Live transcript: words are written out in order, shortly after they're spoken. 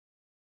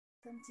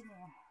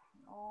Continue.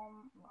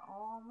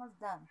 Almost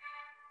done.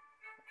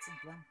 It's a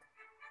blank.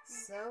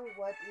 So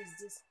what is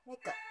this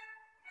haircut?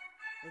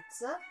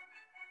 It's a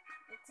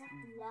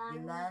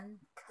blunt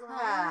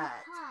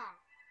cut.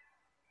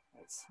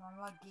 It's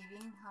Mama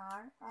giving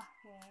her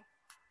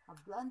a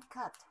blunt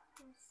cut.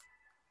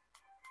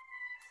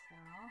 So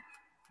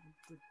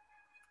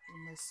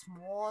in a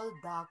small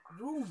dark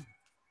room.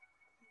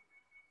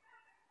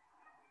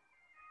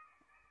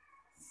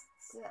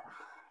 So I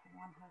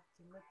want her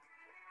to look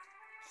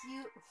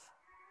cute.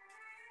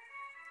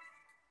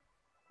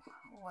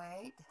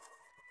 Wait.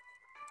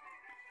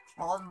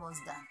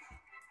 Almost done.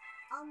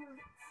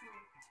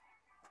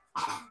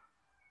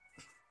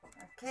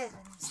 Okay,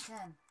 let me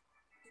stand.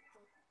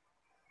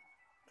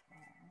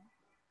 Okay.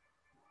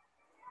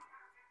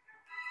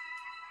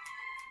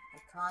 I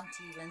can't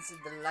even see,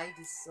 the light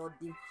is so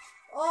dim.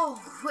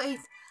 Oh, wait.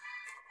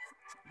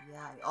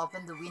 Yeah, I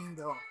opened the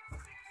window,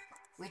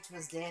 which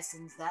was there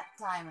since that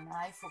time, and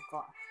I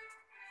forgot.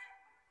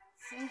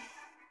 See?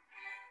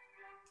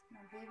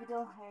 My baby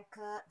doll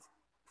haircut.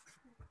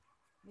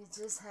 We're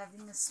just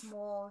having a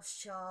small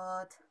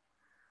short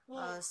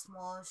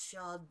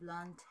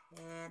blunt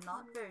hair,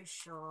 not very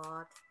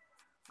short,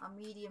 a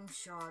medium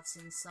short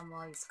since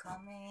summer is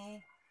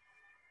coming,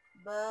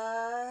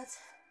 but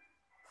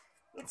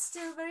it's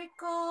still very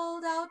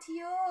cold out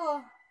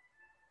here.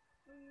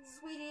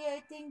 Sweetie,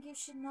 I think you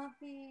should not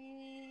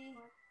be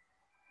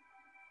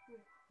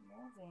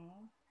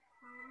moving.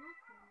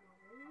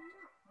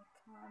 I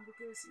can't,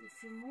 because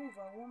if you move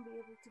I won't be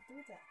able to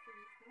do that.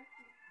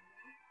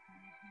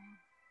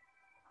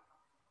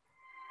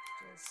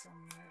 Just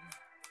some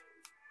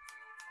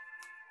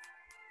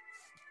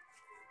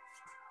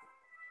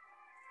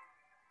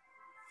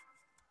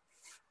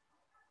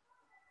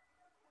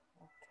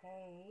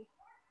okay.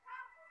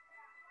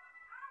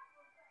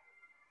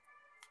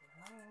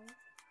 Right.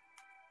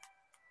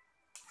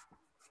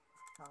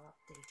 I'll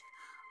update.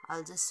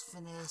 I'll just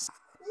finish.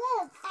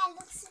 Look, I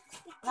look so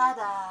pretty.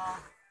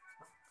 Ta-da!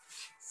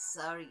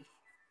 Sorry,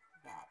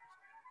 Dad.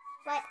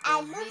 But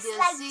I look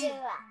like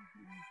Dora.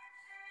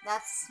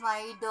 That's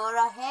my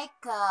Dora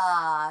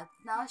haircut.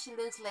 Now she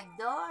looks like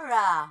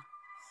Dora.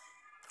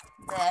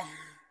 There.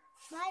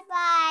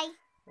 Bye-bye.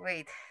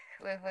 Wait.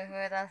 I'll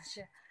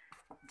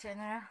turn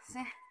around.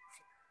 See?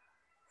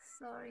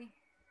 Sorry.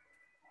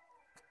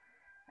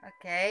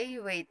 Okay,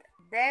 wait.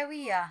 There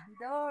we are.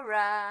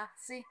 Dora.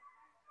 See?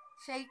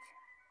 Shake.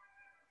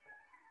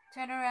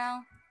 Turn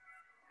around.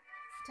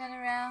 Turn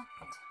around.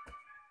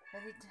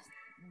 Let it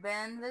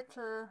bend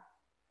little.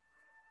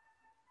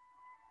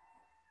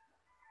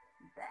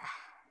 There.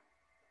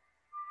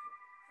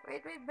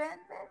 Wait,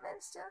 bend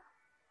still.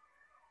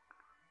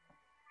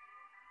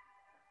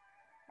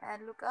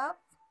 And look up.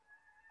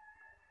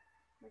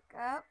 Look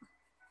up.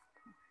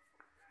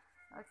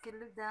 Okay,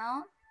 look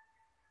down.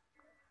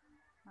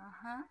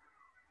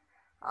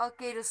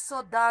 Okay, it is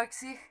so dark.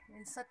 See,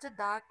 in such a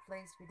dark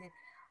place we did.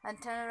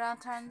 And turn around,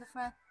 turn the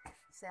front.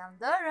 Say, I'm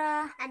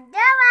Dora. I'm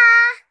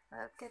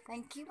Dora. Okay,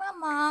 thank you,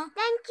 Mama.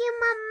 Thank you,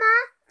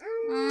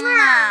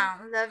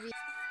 Mama. Love you.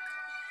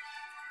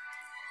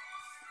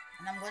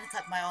 And I'm going to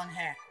cut my own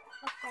hair.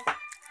 Okay.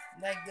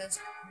 Like this,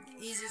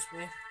 easiest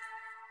way.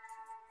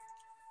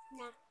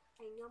 No,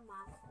 I know,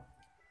 Mom.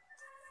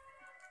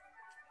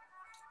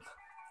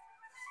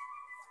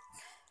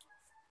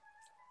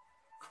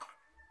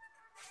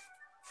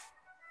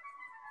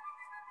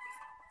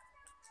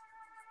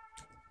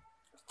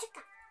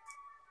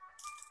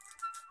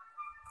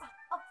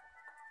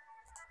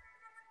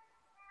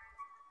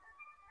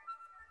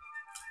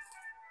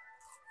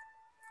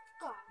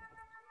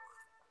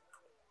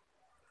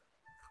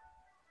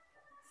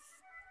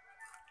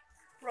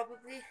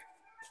 Probably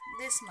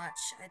this much,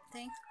 I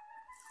think.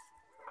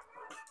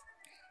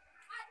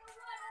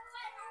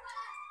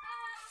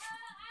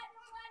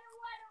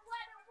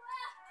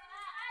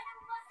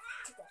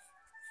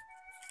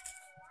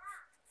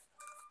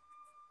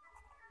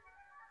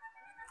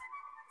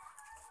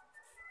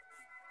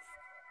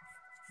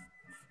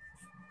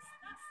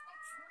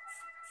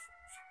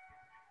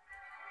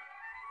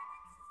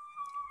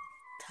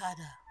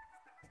 Tada.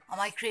 Am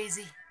I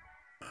crazy?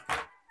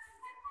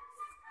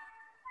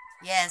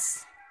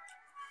 Yes.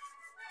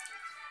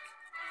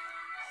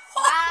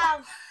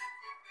 Wow.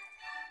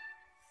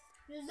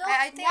 You look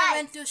I think nice. I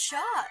went too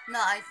short. No,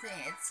 I think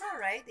it's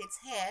alright. It's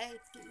hair.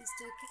 It's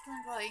still keep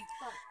on growing.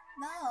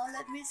 Now,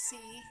 let me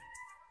see.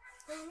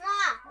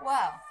 Mama,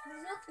 Wow. you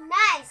look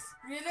nice.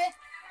 Really?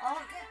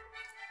 Okay.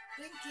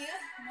 Thank you.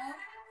 No,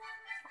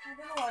 I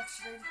don't know what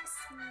to do.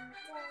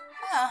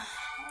 Ah,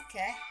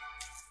 okay.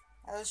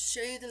 I'll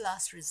show you the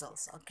last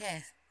results.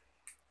 Okay.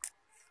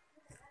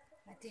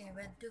 I think I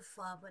went too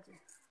far, but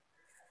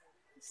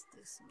it's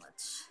this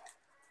much.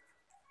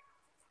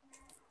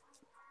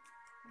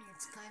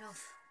 It's kind of,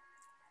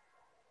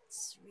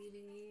 it's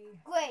really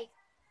Great.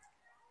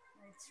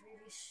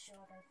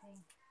 short, I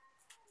think.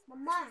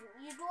 Mama,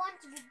 you don't want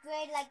to be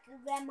gray like your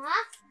grandma?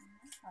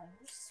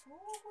 Who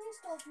is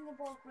talking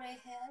about grey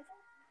hair?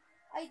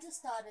 I just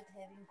started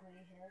having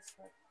grey hairs,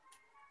 but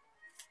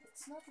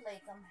It's not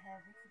like I'm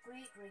having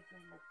gray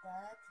like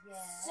that.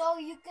 Yeah. So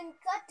you can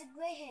cut the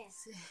gray hair.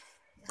 See,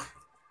 yeah.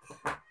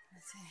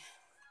 Let's see.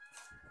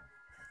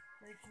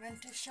 It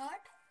went too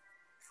short.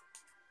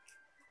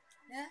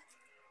 Yeah.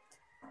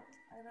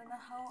 I don't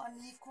know how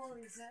unequal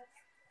is it.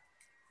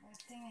 I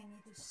think I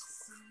need to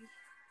see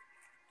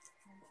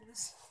like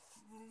this.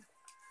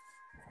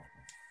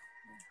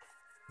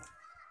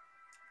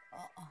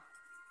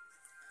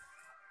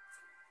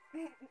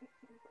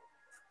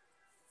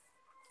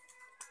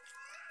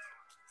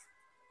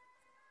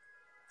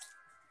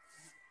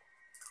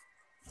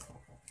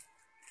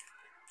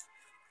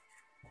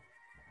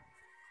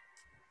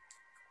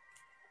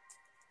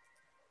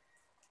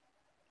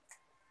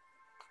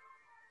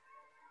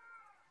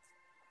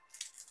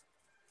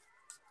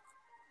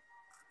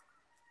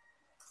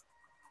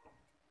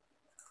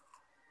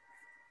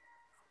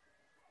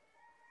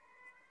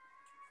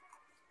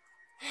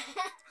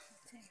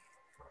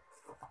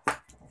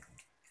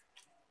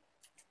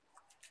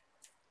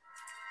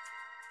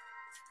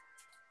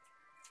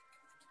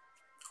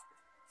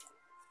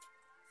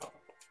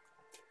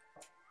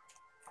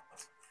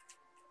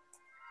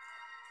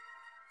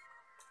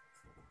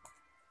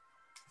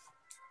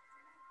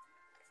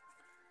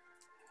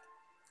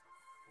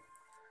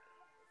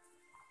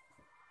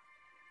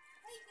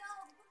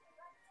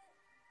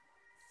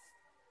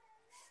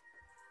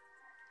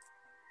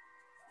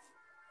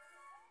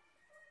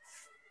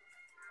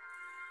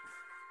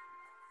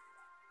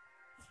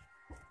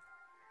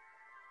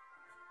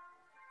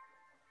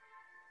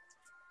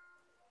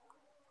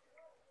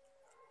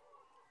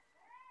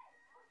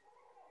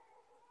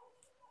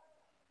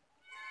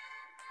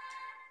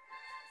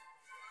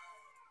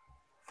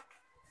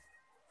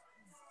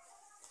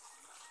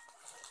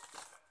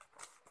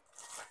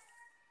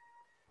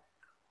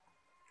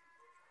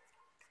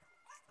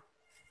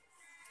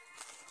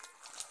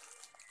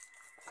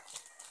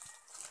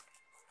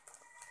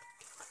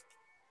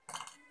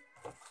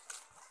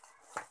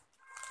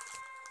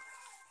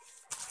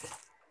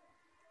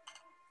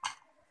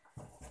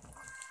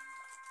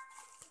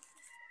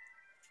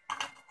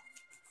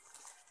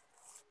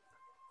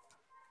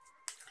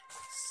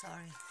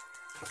 Sorry.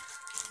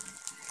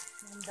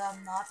 And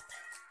I'm not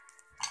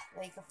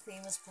like a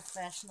famous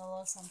professional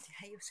or something.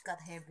 I used to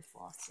cut hair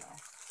before, so.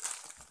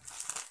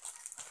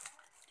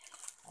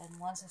 And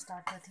once I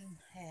start cutting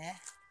hair,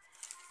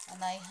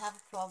 and I have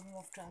a problem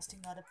of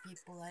trusting other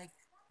people. I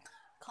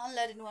can't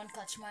let anyone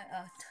cut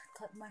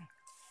my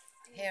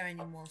hair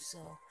anymore.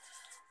 So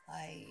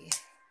I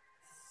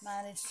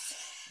manage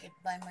it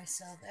by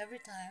myself every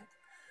time.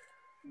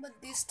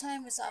 But this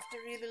time is after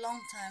a really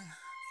long time.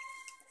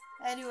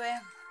 Anyway,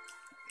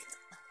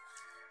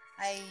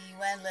 I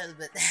went a little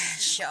bit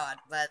short,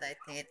 but I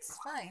think it's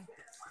fine.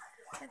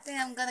 I think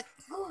I'm gonna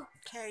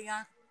carry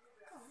on.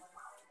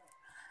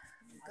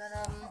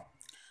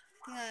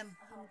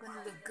 I'm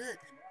gonna look good.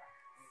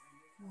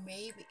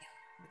 Maybe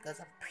because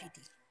I'm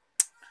pretty.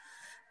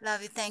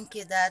 Love you, thank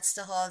you. That's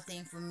the whole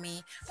thing for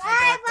me.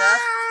 My daughter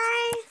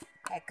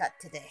haircut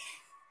today.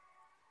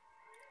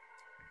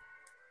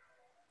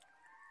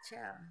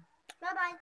 Ciao. Bye bye.